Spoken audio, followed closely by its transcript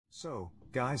So,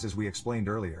 guys, as we explained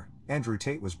earlier, Andrew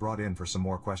Tate was brought in for some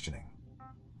more questioning.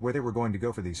 Where they were going to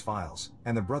go for these files,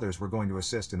 and the brothers were going to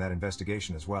assist in that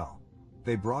investigation as well.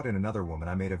 They brought in another woman.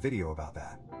 I made a video about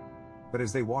that. But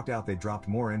as they walked out, they dropped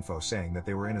more info saying that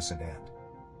they were innocent, and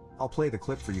I'll play the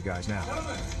clip for you guys now.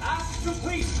 Gentlemen, ask the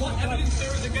police what evidence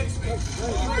there is against me.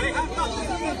 They have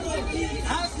nothing.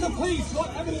 Ask the police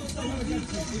what evidence they have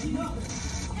against me.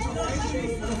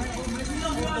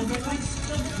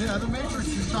 Yeah, the Matrix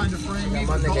is trying to frame me.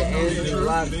 My nigga Andrew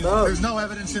locked up. There's no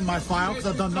evidence in my file because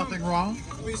I've done nothing wrong.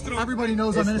 Everybody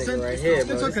knows I'm innocent. Right here,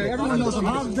 bro. It's okay. Everyone knows I'm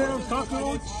innocent.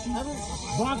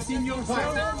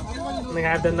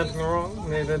 Nigga, I've done nothing wrong.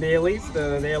 The elites,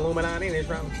 the Illuminati, they're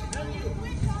trying to...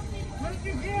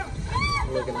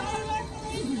 Look at that.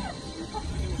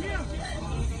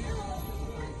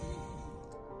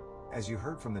 As you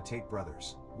heard from the Tate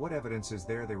brothers, what evidence is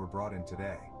there? They were brought in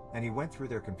today, and he went through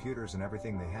their computers and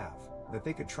everything they have, that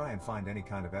they could try and find any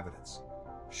kind of evidence.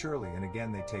 Surely, and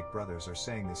again, they Tate brothers are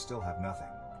saying they still have nothing.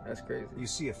 That's crazy. You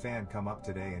see a fan come up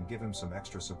today and give him some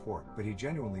extra support, but he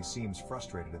genuinely seems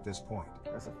frustrated at this point.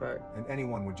 That's a fact. And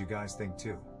anyone, would you guys think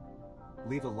too?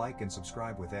 Leave a like and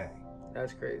subscribe with A.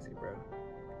 That's crazy, bro.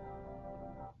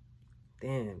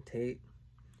 Damn, Tate.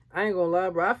 I ain't gonna lie,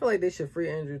 bro. I feel like they should free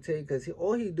Andrew Tate because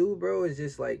all he do, bro, is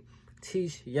just like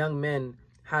teach young men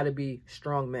how to be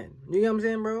strong men. You know what I'm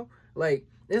saying, bro? Like,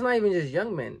 it's not even just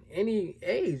young men. Any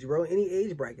age, bro. Any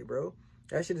age bracket, bro.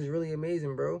 That shit is really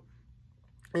amazing, bro.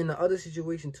 And the other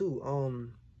situation, too.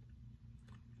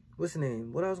 What's the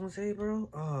name? What I was gonna say, bro?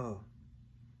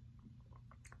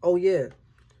 Oh, yeah.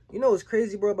 You know what's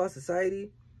crazy, bro, about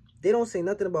society? They don't say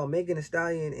nothing about Megan Thee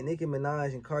Stallion and Nicki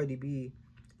Minaj and Cardi B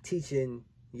teaching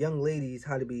young ladies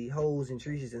how to be hoes and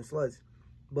treaches and sluts.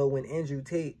 But when Andrew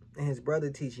Tate and his brother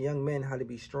teach young men how to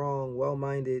be strong,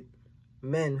 well-minded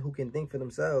men who can think for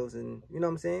themselves and, you know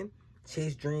what I'm saying?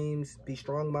 Chase dreams, be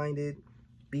strong-minded,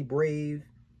 be brave.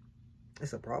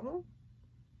 It's a problem?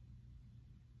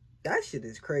 That shit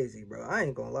is crazy, bro. I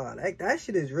ain't gonna lie. Like, that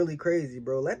shit is really crazy,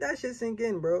 bro. Let that shit sink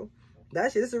in, bro.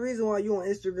 That shit, it's the reason why you on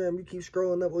Instagram, you keep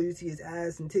scrolling up, all you see is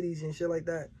ass and titties and shit like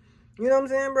that. You know what I'm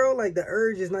saying, bro? Like, the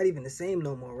urge is not even the same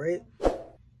no more, right?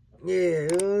 Yeah, you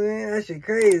know what I'm saying? That shit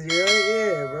crazy, right?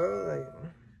 Yeah, bro. Like,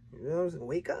 you know what I'm saying?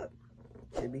 Wake up.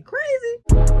 Shit be crazy.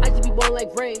 I just be born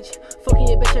like rage. Fucking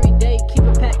your bitch every day. Keep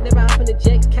a pack, never hop in the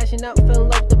jakes. Cashing out, fell in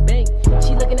love with the bank.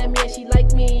 She looking at me and she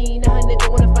like me. Now her nigga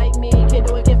wanna